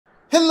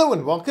Hello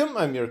and welcome,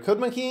 I'm your Code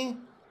Monkey.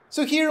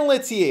 So here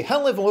let's see a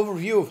high-level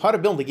overview of how to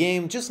build a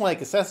game just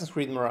like Assassin's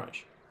Creed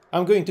Mirage.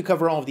 I'm going to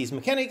cover all of these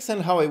mechanics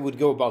and how I would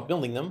go about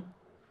building them.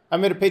 I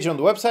made a page on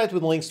the website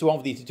with links to all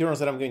of the tutorials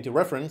that I'm going to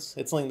reference,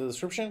 it's linked in the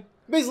description.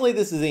 Basically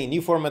this is a new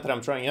format that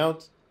I'm trying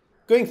out,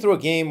 going through a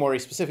game or a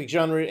specific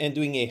genre and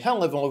doing a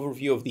high-level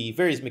overview of the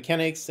various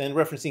mechanics and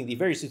referencing the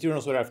various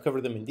tutorials where I've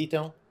covered them in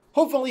detail.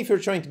 Hopefully if you're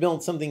trying to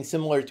build something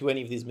similar to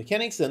any of these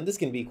mechanics, then this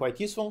can be quite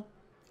useful.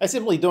 I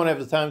simply don't have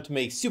the time to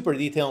make super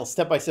detailed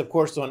step-by-step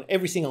courses on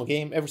every single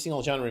game, every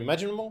single genre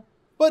imaginable,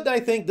 but I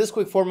think this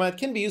quick format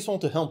can be useful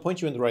to help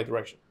point you in the right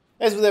direction.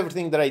 As with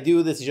everything that I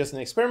do, this is just an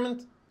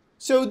experiment,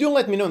 so do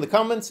let me know in the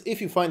comments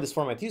if you find this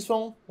format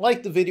useful,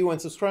 like the video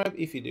and subscribe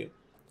if you do.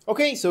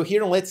 Okay, so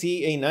here let's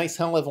see a nice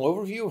high-level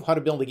overview of how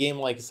to build a game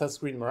like Assassin's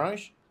Creed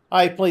Mirage.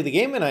 I played the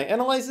game and I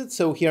analyzed it,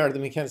 so here are the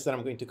mechanics that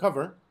I'm going to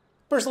cover.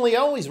 Personally,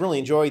 I always really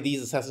enjoy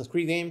these Assassin's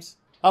Creed games.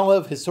 I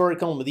love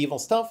historical medieval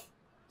stuff,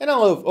 and I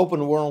love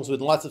open worlds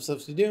with lots of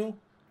stuff to do.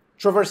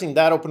 Traversing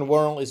that open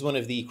world is one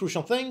of the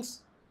crucial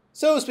things.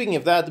 So speaking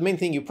of that, the main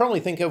thing you probably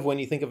think of when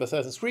you think of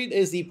Assassin's Creed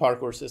is the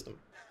parkour system.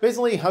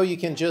 Basically how you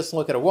can just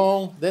look at a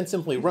wall, then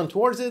simply run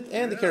towards it,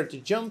 and the character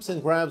jumps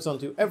and grabs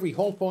onto every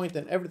hold point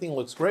and everything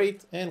looks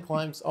great and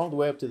climbs all the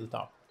way up to the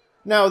top.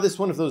 Now this is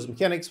one of those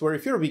mechanics where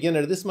if you're a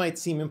beginner this might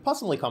seem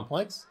impossibly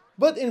complex,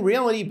 but in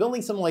reality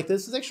building something like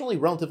this is actually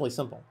relatively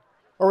simple.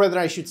 Or rather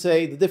I should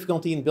say, the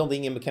difficulty in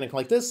building a mechanic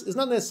like this is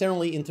not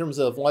necessarily in terms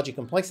of logic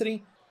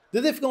complexity. The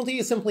difficulty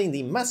is simply in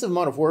the massive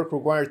amount of work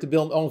required to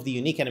build all of the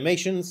unique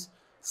animations,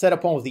 set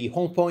up all of the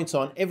hold points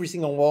on every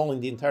single wall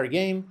in the entire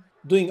game.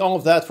 Doing all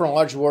of that for a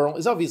large world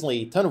is obviously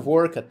a ton of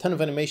work, a ton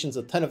of animations,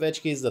 a ton of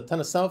edge cases, a ton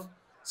of stuff.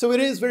 So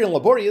it is very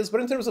laborious, but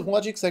in terms of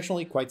logic it's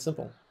actually quite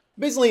simple.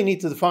 Basically you need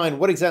to define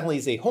what exactly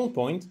is a hold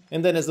point,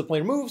 and then as the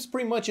player moves,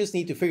 pretty much just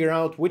need to figure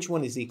out which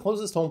one is the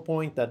closest hold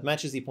point that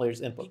matches the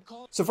player's input.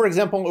 So for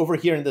example, over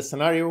here in this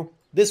scenario,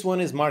 this one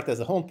is marked as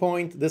a hold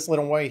point, this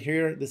little white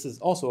here, this is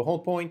also a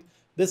hold point,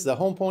 this is a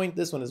hold point,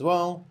 this one as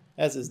well,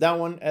 as is that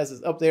one, as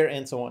is up there,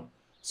 and so on.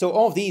 So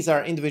all of these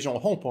are individual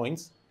hold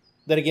points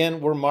that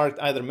again were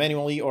marked either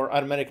manually or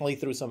automatically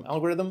through some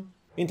algorithm.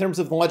 In terms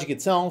of the logic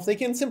itself, they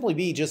can simply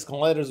be just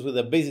letters with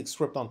a basic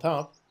script on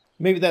top.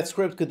 Maybe that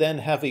script could then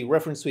have a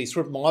reference to a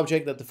scriptable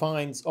object that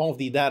defines all of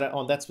the data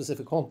on that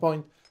specific hold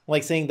point,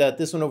 like saying that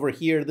this one over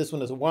here, this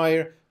one is a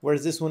wire,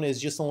 whereas this one is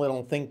just a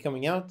little thing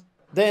coming out.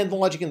 Then the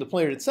logic in the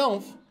player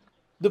itself,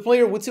 the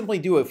player would simply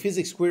do a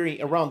physics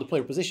query around the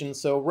player position,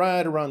 so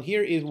right around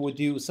here it would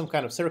do some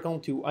kind of circle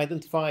to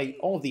identify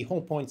all of the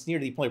hold points near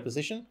the player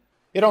position.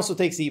 It also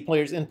takes the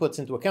player's inputs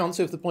into account,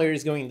 so if the player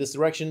is going in this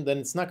direction, then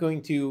it's not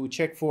going to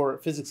check for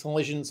physics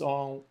collisions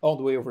all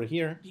the way over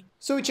here.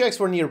 So it checks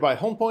for nearby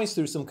hold points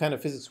through some kind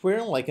of physics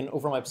query, like an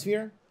overlap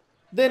sphere.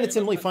 Then it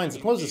simply finds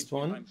the closest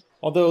one,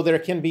 although there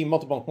can be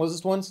multiple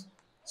closest ones.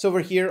 So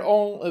over here,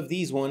 all of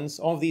these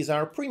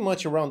are pretty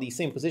much around the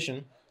same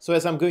position. So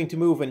as I'm going to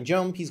move and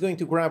jump, he's going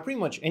to grab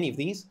pretty much any of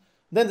these.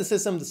 Then the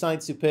system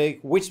decides to pick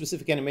which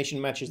specific animation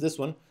matches this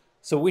one.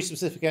 So which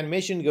specific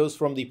animation goes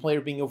from the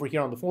player being over here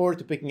on the floor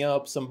to picking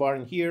up some bar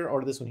in here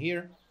or this one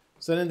here.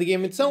 So then in the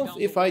game itself,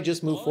 if I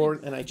just move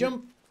forward and I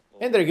jump,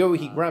 and there you go,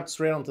 he grabbed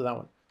straight onto that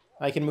one.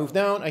 I can move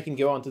down, I can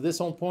go onto this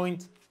hold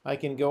point, I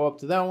can go up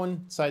to that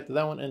one, side to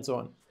that one, and so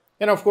on.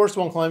 And of course,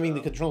 while climbing, the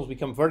controls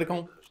become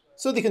vertical.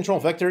 So the control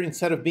vector,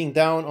 instead of being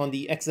down on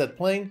the XZ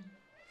plane,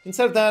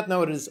 instead of that,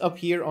 now it is up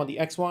here on the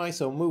XY,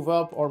 so move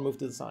up or move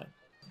to the side.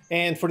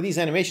 And for these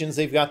animations,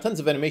 they've got tons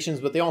of animations,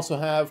 but they also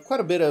have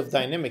quite a bit of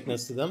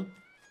dynamicness to them.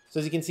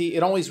 So as you can see,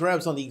 it always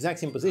grabs on the exact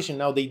same position.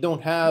 Now they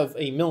don't have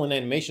a million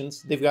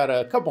animations. They've got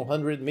a couple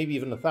hundred, maybe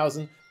even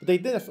 1,000, but they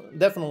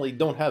definitely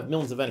don't have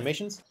millions of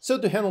animations. So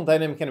to handle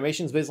dynamic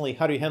animations, basically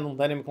how do you handle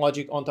dynamic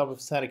logic on top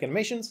of static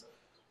animations?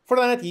 For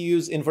that, you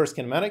use inverse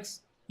kinematics.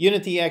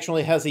 Unity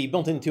actually has a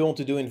built-in tool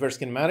to do inverse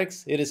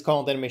kinematics. It is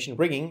called animation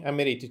rigging. I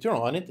made a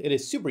tutorial on it. It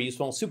is super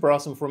useful, super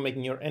awesome for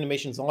making your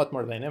animations a lot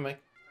more dynamic.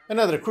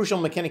 Another crucial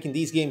mechanic in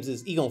these games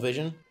is eagle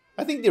vision.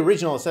 I think the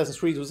original Assassin's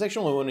Creed was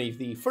actually one of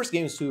the first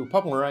games to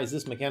popularize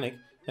this mechanic,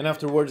 and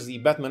afterwards the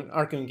Batman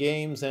Arkham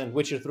games and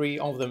Witcher 3,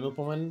 all of them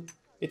implemented.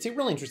 It's a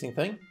really interesting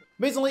thing.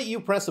 Basically, you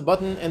press a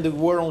button and the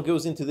world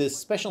goes into this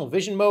special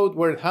vision mode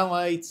where it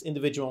highlights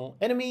individual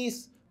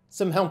enemies,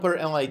 some helper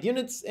allied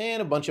units,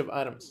 and a bunch of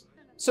items.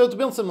 So to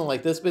build something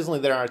like this, basically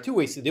there are two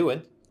ways to do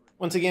it.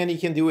 Once again, you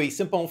can do a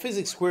simple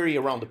physics query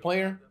around the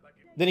player.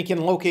 Then you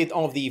can locate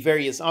all of the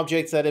various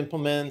objects that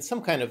implement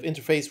some kind of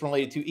interface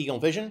related to eagle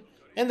vision.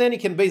 And then you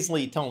can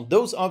basically tell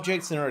those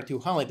objects in order to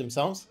highlight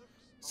themselves.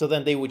 So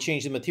then they would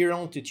change the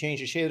material to change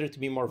the shader to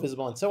be more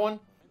visible and so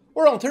on.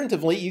 Or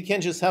alternatively, you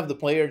can just have the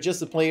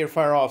player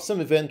fire off some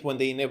event when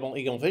they enable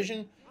eagle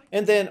vision.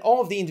 And then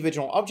all of the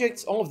individual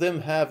objects, all of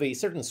them have a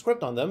certain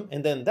script on them.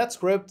 And then that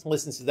script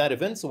listens to that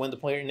event. So when the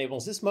player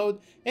enables this mode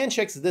and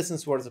checks the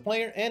distance towards the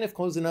player. And if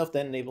close enough,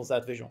 then enables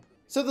that visual.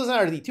 So those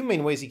are the two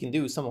main ways you can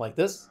do something like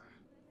this.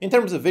 In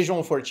terms of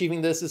visual for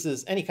achieving this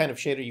is any kind of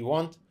shader you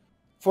want.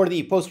 For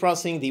the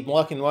post-processing, the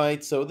black and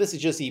white, so this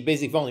is just the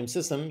basic volume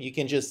system. You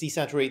can just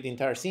desaturate the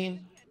entire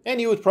scene. And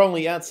you would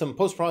probably add some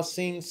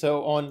post-processing,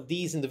 so on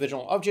these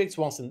individual objects,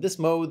 whilst in this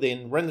mode,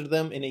 then render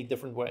them in a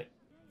different way.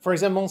 For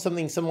example,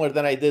 something similar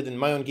that I did in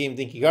my own game,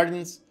 Dinky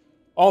Gardens.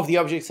 All of the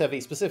objects have a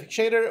specific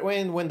shader,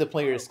 and when the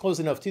player is close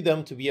enough to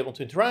them to be able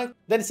to interact,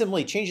 then it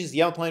simply changes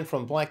the outline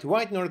from black to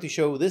white in order to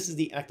show this is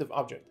the active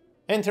object.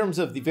 In terms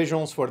of the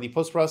visuals for the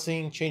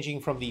post-processing,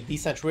 changing from the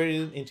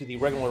desaturated into the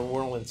regular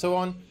world and so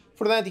on,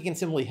 for that you can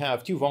simply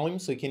have two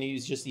volumes, so you can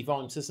use just the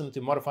volume system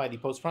to modify the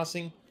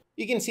post-processing.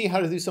 You can see how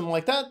to do something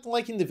like that,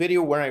 like in the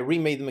video where I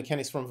remade the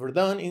mechanics from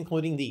Verdun,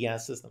 including the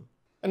gas system.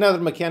 Another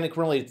mechanic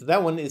related to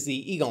that one is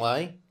the eagle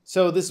eye.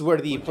 So this is where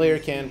the player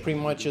can pretty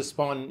much just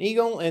spawn an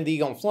eagle, and the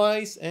eagle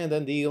flies, and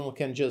then the eagle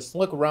can just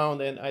look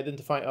around and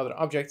identify other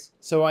objects.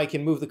 So I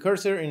can move the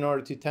cursor in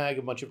order to tag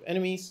a bunch of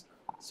enemies.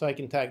 So I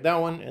can tag that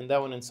one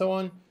and so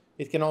on.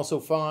 It can also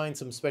find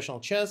some special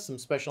chests, some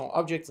special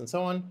objects and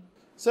so on.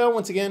 So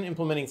once again,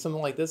 implementing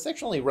something like this is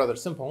actually rather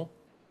simple.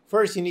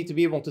 First, you need to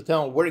be able to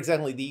tell where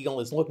exactly the eagle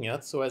is looking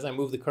at. So as I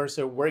move the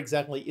cursor, where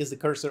exactly is the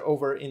cursor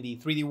over in the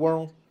 3D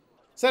world?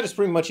 So that is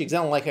pretty much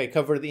exactly like I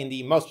covered in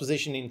the mouse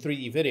position in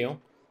 3D video.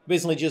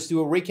 Basically just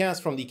do a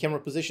recast from the camera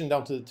position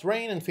down to the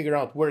terrain and figure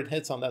out where it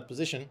hits on that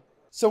position.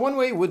 So one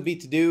way would be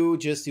to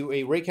just do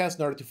a recast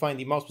in order to find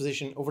the mouse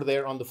position over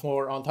there on the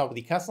floor on top of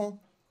the castle.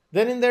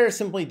 Then in there,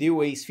 simply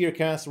do a sphere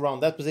cast around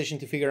that position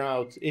to figure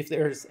out if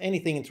there's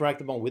anything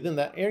interactable within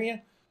that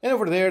area. And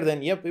over there,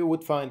 then yep, it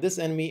would find this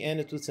enemy and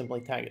it would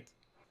simply tag it.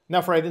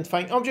 Now for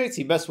identifying objects,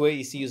 the best way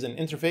is to use an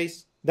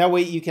interface. That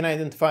way you can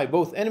identify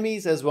both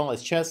enemies as well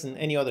as chests and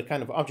any other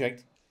kind of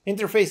object.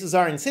 Interfaces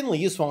are insanely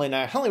useful, and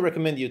I highly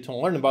recommend you to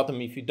learn about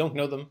them if you don't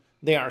know them.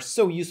 They are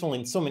so useful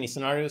in so many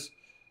scenarios.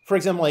 For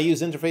example, I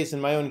use interface in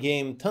my own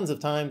game tons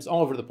of times,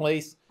 all over the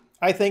place.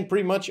 I think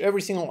pretty much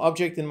every single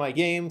object in my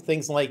game,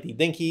 things like the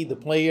dinky, the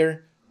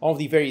player, all of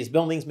the various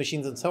buildings,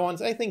 machines, and so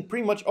on, I think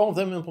pretty much all of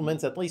them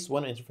implements at least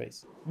one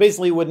interface.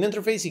 Basically, with an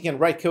interface, you can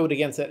write code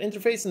against that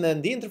interface, and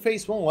then the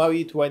interface will allow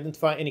you to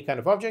identify any kind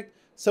of object.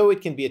 So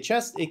it can be a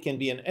chest, it can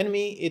be an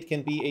enemy, it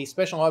can be a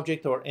special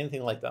object, or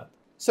anything like that.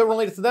 So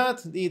related to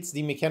that, it's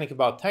the mechanic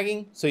about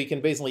tagging. So you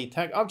can basically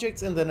tag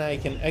objects, and then I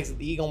can exit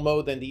the eagle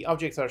mode and the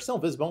objects are still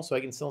visible, so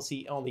I can still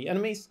see all the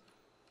enemies.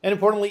 And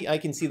importantly, I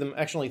can see them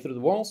actually through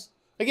the walls.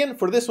 Again,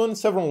 for this one,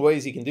 several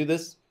ways you can do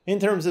this. In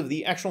terms of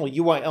the actual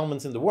UI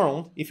elements in the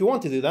world, if you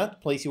want to do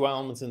that, place UI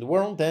elements in the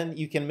world, then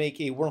you can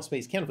make a world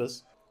space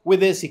canvas.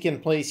 With this, you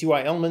can place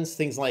UI elements,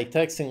 things like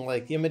text, things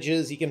like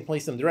images, you can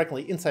place them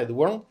directly inside the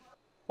world.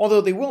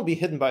 Although they will be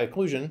hidden by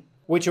occlusion,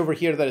 which over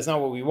here that is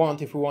not what we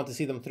want if we want to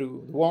see them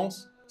through the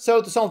walls.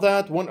 So to solve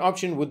that, one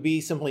option would be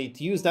simply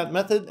to use that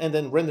method and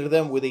then render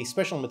them with a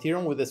special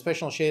material with a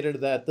special shader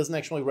that doesn't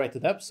actually write to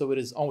depth, so it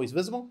is always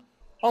visible.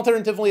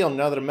 Alternatively,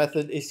 another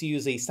method is to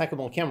use a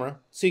stackable camera.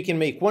 So you can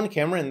make one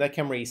camera and that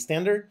camera is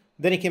standard,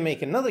 then you can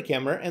make another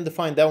camera and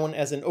define that one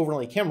as an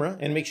overlay camera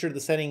and make sure the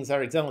settings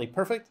are exactly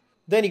perfect.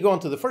 Then you go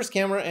onto the first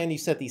camera and you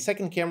set the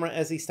second camera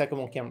as a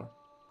stackable camera.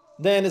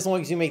 Then as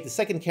long as you make the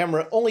second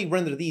camera only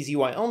render these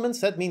UI elements,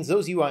 that means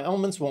those UI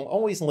elements will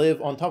always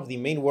live on top of the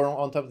main world,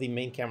 on top of the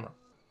main camera.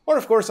 Or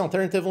of course,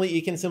 alternatively,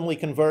 you can simply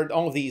convert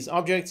all of these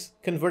objects,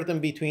 convert them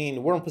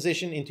between world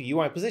position into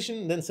UI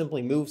position, then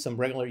simply move some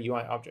regular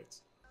UI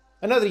objects.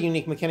 Another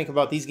unique mechanic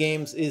about these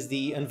games is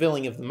the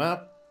unveiling of the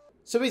map.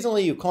 So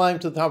basically you climb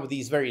to the top of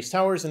these various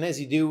towers, and as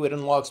you do, it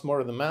unlocks more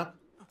of the map.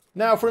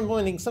 Now for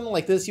implementing something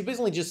like this, you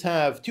basically just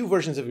have two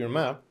versions of your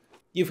map.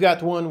 You've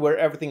got one where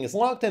everything is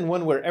locked and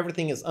one where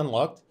everything is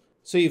unlocked.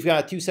 So you've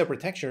got two separate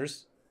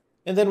textures.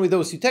 And then with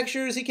those two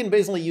textures, you can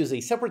basically use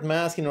a separate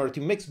mask in order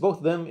to mix both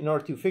of them in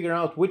order to figure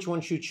out which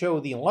one should show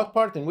the unlocked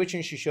part and which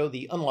one should show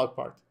the unlocked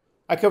part.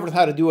 I covered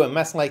how to do a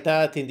mask like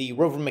that in the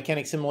Rover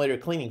Mechanic Simulator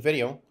cleaning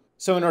video.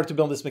 So in order to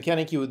build this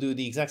mechanic, you would do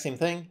the exact same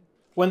thing.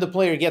 When the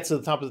player gets to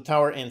the top of the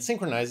tower and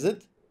synchronizes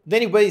it,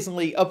 then you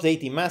basically update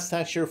the mask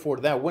texture for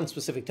that one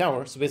specific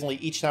tower. So basically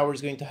each tower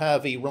is going to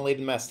have a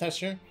related mask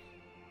texture,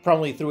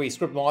 probably through a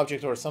scriptable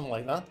object or something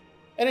like that.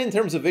 And in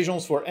terms of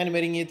visuals for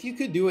animating it, you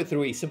could do it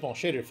through a simple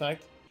shader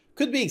effect.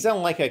 Could be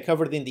exactly like I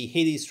covered in the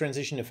Hades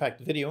transition effect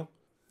video.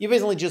 You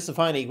basically just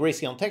define a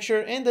grayscale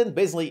texture and then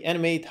basically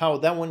animate how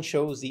that one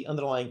shows the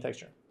underlying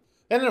texture.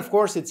 And then of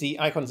course it's the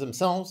icons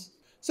themselves.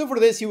 So for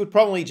this you would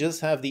probably just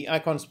have the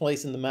icons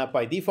placed in the map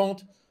by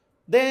default.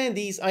 Then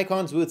these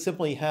icons would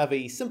simply have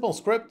a simple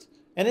script,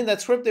 and in that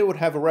script they would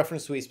have a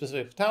reference to a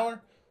specific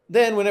tower.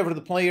 Then whenever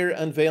the player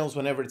unveils,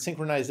 whenever it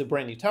synchronizes a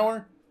brand new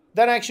tower,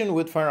 that action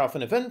would fire off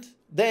an event.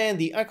 Then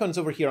the icons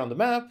over here on the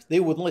map, they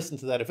would listen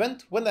to that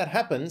event. When that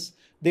happens,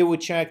 they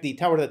would check the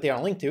tower that they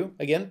are linked to,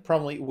 again,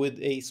 probably with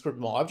a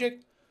scriptable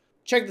object.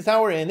 Check the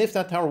tower, and if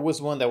that tower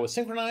was one that was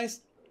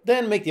synchronized,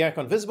 then make the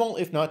icon visible,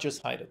 if not,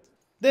 just hide it.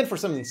 Then for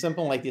something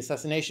simple like the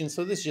Assassinations,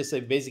 so this is just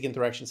a basic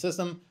interaction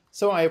system.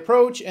 So I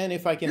approach, and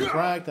if I can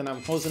interact and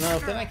I'm close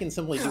enough, then I can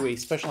simply do a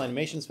special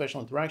animation,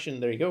 special interaction.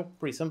 There you go,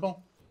 pretty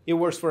simple. It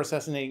works for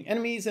assassinating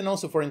enemies and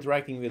also for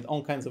interacting with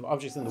all kinds of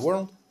objects in the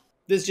world.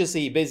 This is just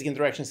a basic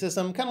interaction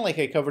system, kind of like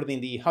I covered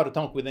in the How to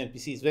Talk with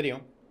NPCs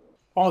video.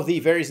 All of the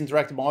various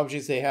interactable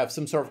objects, they have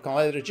some sort of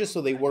collider just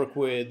so they work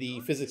with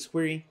the physics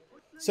query.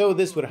 So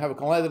this would have a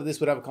collider, this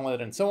would have a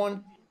collider, and so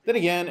on. Then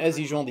again, as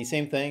usual, the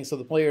same thing. So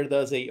the player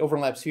does a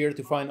overlap sphere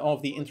to find all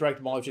of the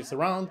interactable objects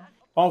around.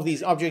 All of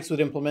these objects would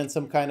implement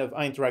some kind of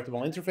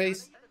interactable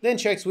interface, then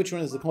checks which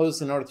one is the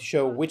closest in order to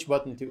show which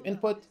button to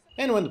input,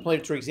 and when the player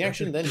triggers the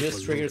action, then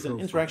just triggers an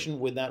interaction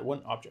with that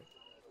one object.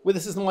 With a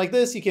system like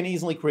this, you can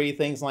easily create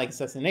things like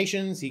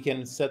Assassinations, you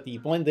can set the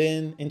blend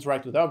in,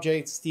 interact with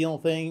objects, steal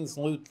things,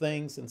 loot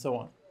things, and so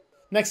on.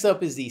 Next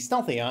up is the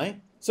Stealth AI.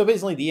 So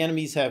basically the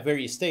enemies have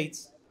various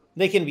states.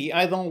 They can be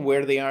idle,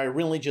 where they are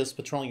really just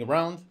patrolling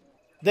around.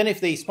 Then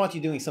if they spot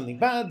you doing something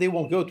bad, they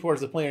will go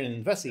towards the player and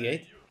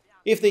investigate.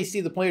 If they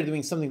see the player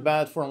doing something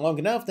bad for long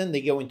enough, then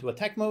they go into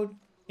attack mode.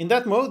 In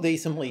that mode, they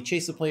simply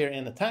chase the player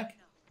and attack.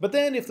 But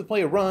then if the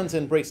player runs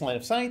and breaks line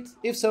of sight,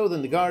 if so,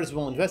 then the guards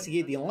will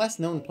investigate the last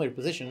known player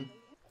position.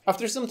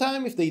 After some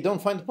time, if they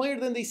don't find the player,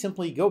 then they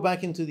simply go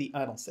back into the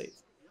idle state.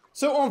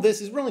 So all of this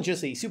is really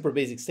just a super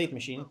basic state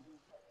machine.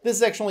 This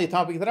is actually a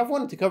topic that I've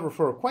wanted to cover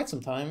for quite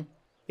some time.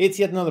 It's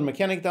yet another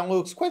mechanic that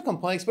looks quite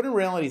complex, but in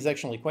reality is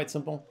actually quite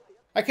simple.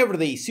 I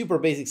covered a super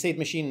basic state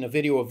machine in a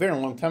video a very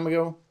long time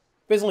ago.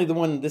 Basically the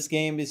one in this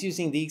game is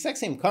using the exact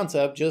same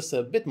concept, just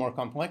a bit more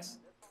complex.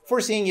 For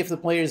seeing if the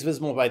player is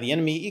visible by the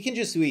enemy, you can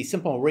just do a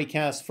simple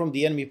raycast from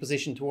the enemy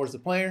position towards the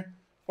player.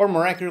 Or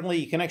more accurately,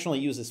 you can actually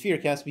use a sphere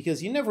cast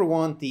because you never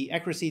want the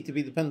accuracy to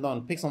be dependent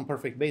on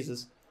pixel-perfect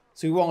bases.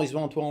 So you always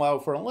want to allow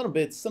for a little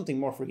bit something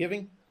more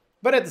forgiving.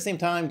 But at the same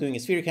time, doing a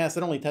sphere cast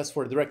that only tests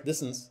for direct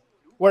distance.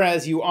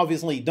 Whereas you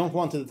obviously don't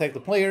want to detect the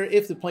player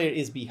if the player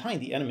is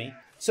behind the enemy.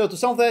 So to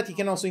solve that, you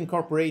can also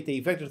incorporate a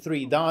vector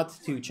 3 dot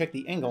to check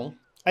the angle.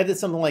 I did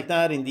something like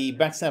that in the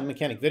backstab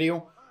mechanic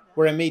video,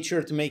 where I made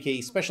sure to make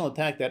a special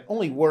attack that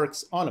only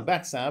works on a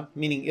backstab,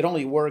 meaning it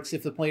only works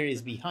if the player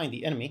is behind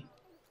the enemy.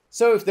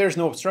 So if there's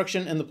no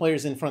obstruction and the player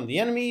is in front of the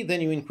enemy,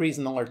 then you increase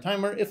an alert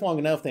timer. If long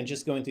enough, then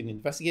just go into the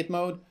investigate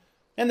mode.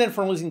 And then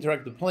for losing track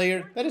of the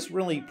player, that is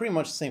really pretty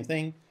much the same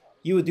thing.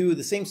 You would do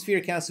the same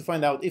sphere cast to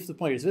find out if the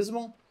player is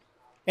visible.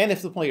 And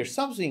if the player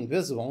stops being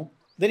visible,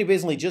 then you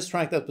basically just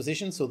track that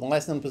position, so the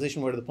last known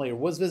position where the player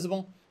was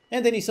visible,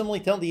 and then you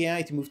simply tell the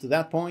AI to move to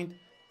that point,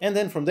 and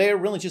then from there,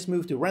 really just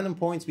move to random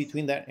points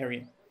between that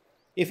area.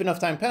 If enough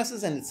time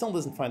passes and it still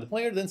doesn't find the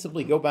player, then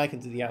simply go back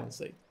into the idle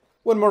state.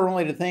 One more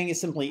related thing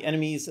is simply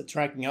enemies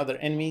attracting other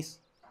enemies.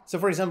 So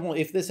for example,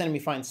 if this enemy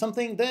finds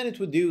something, then it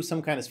would do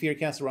some kind of sphere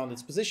cast around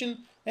its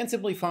position, and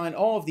simply find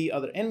all of the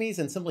other enemies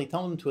and simply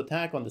tell them to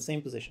attack on the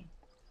same position.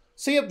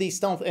 So you have the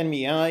Stealth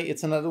Enemy AI.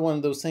 It's another one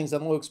of those things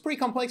that looks pretty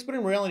complex, but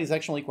in reality is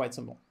actually quite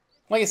simple.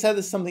 Like I said,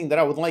 this is something that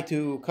I would like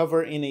to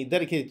cover in a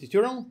dedicated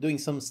tutorial, doing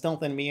some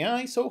Stealth Enemy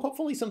AI, so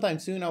hopefully sometime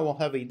soon I will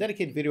have a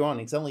dedicated video on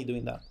exactly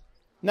doing that.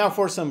 Now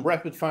for some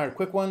rapid fire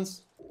quick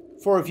ones.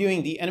 For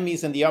viewing the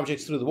enemies and the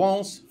objects through the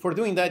walls, for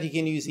doing that you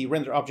can use the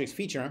Render Objects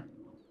feature.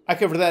 I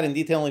covered that in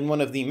detail in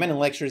one of the many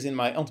lectures in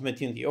my Ultimate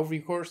Unity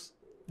Overview course.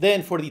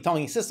 Then for the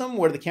talking system,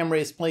 where the camera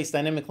is placed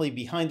dynamically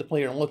behind the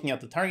player and looking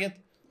at the target.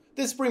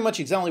 This is pretty much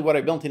exactly what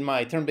I built in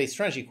my turn-based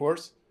strategy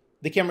course.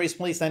 The camera is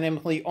placed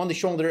dynamically on the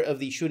shoulder of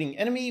the shooting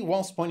enemy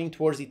whilst pointing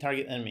towards the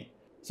target enemy.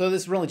 So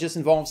this really just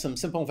involves some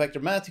simple vector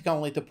math to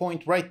calculate the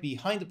point right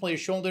behind the player's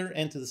shoulder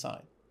and to the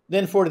side.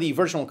 Then for the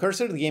virtual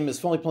cursor, the game is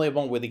fully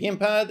playable with the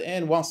gamepad,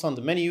 and whilst on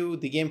the menu,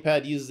 the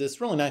gamepad uses this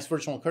really nice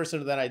virtual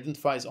cursor that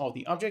identifies all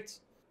the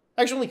objects.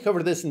 I actually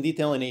covered this in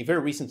detail in a very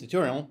recent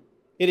tutorial.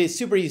 It is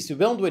super easy to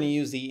build when you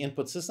use the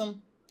input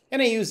system.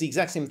 And I use the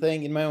exact same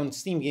thing in my own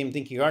Steam game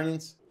Dinky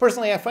Guardians.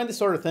 Personally, I find this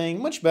sort of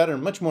thing much better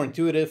and much more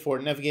intuitive for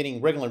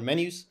navigating regular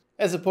menus,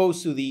 as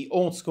opposed to the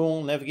old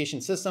school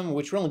navigation system,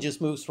 which really just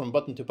moves from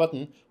button to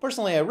button.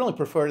 Personally, I really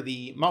prefer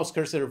the mouse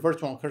cursor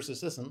virtual cursor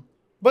system.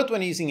 But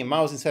when using a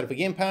mouse instead of a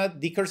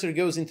gamepad, the cursor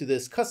goes into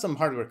this custom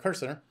hardware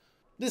cursor.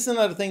 This is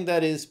another thing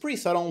that is pretty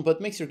subtle,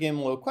 but makes your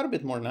game look quite a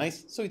bit more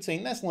nice, so it's a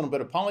nice little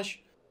bit of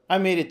polish. I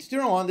made a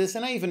tutorial on this,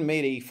 and I even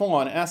made a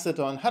full-on asset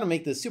on how to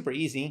make this super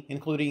easy,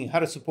 including how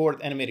to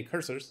support animated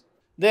cursors.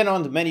 Then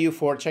on the menu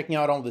for checking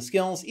out all the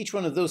skills, each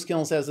one of those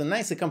skills has a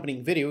nice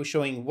accompanying video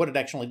showing what it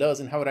actually does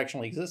and how it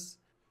actually exists.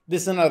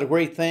 This is another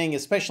great thing,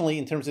 especially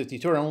in terms of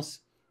tutorials.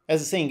 As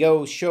the saying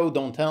goes, show,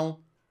 don't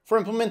tell. For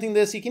implementing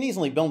this, you can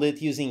easily build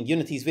it using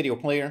Unity's video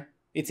player.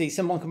 It's a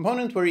simple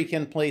component where you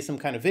can play some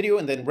kind of video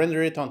and then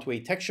render it onto a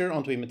texture,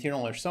 onto a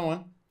material, or so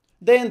on.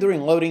 Then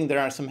during loading, there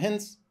are some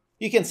hints.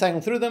 You can cycle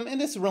through them, and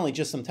this is really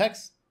just some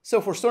text. So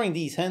for storing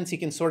these hints, you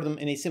can store them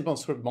in a simple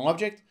scriptable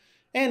object.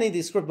 And in the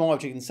scriptable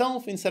object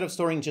itself, instead of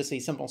storing just a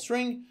simple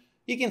string,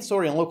 you can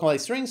store a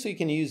localized string, so you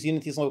can use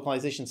Unity's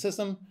localization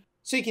system.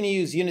 So you can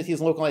use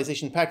Unity's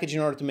localization package in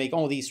order to make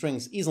all of these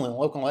strings easily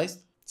localized.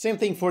 Same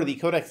thing for the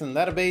codecs and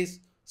database.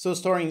 So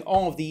storing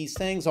all of these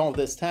things, all of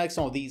this text,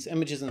 all of these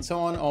images and so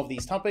on, all of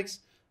these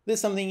topics, this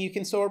is something you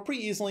can store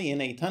pretty easily in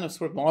a ton of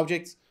scriptable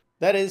objects.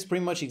 That is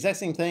pretty much the exact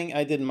same thing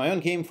I did in my own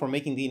game for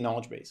making the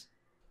knowledge base.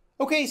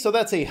 Okay, so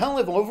that's a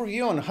high-level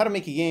overview on how to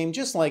make a game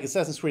just like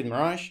Assassin's Creed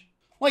Mirage.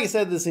 Like I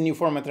said, this is a new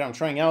format that I'm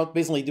trying out,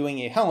 basically doing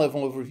a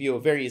high-level overview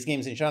of various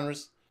games and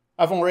genres.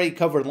 I've already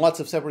covered lots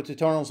of separate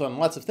tutorials on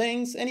lots of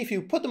things, and if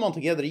you put them all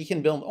together, you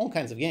can build all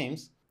kinds of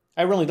games.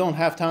 I really don't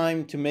have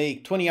time to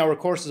make 20-hour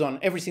courses on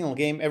every single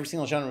game, every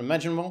single genre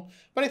imaginable,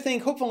 but I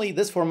think hopefully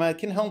this format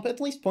can help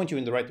at least point you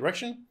in the right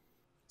direction.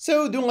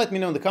 So do let me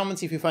know in the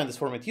comments if you find this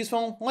format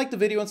useful, like the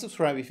video and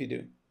subscribe if you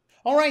do.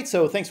 Alright,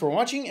 so thanks for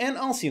watching, and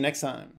I'll see you next time.